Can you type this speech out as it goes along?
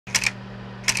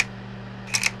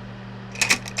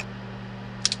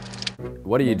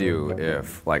What do you do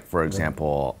if, like, for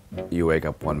example, you wake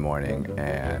up one morning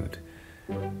and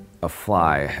a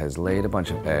fly has laid a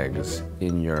bunch of eggs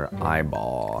in your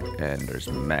eyeball and there's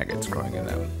maggots growing in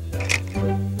them?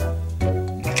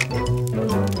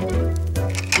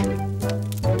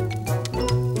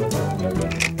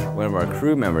 One of our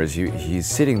crew members, he's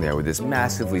sitting there with this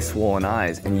massively swollen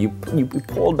eyes, and you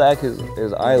pulled back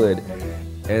his eyelid,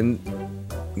 and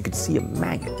you could see a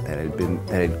maggot that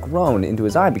had grown into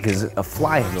his eye because a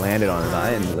fly had landed on his eye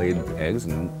and laid eggs,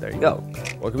 and there you go.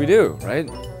 What can we do, right?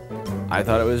 I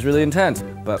thought it was really intense,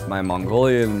 but my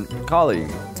Mongolian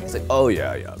colleague said, "Oh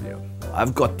yeah,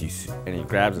 I've got this," and he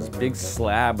grabs this big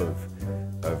slab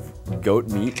of goat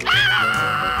meat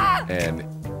and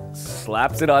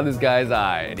slaps it on this guy's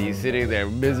eye, and he's sitting there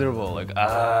miserable, like,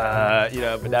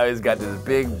 but now he's got this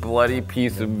big bloody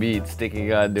piece of meat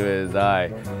sticking onto his eye,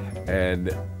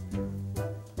 and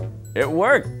it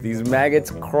worked. These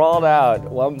maggots crawled out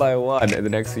one by one, and the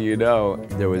next thing you know,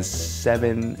 there was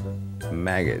 7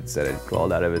 maggots that had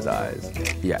crawled out of his eyes.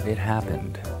 Yeah, it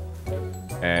happened,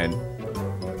 and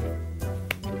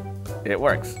it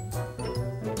works.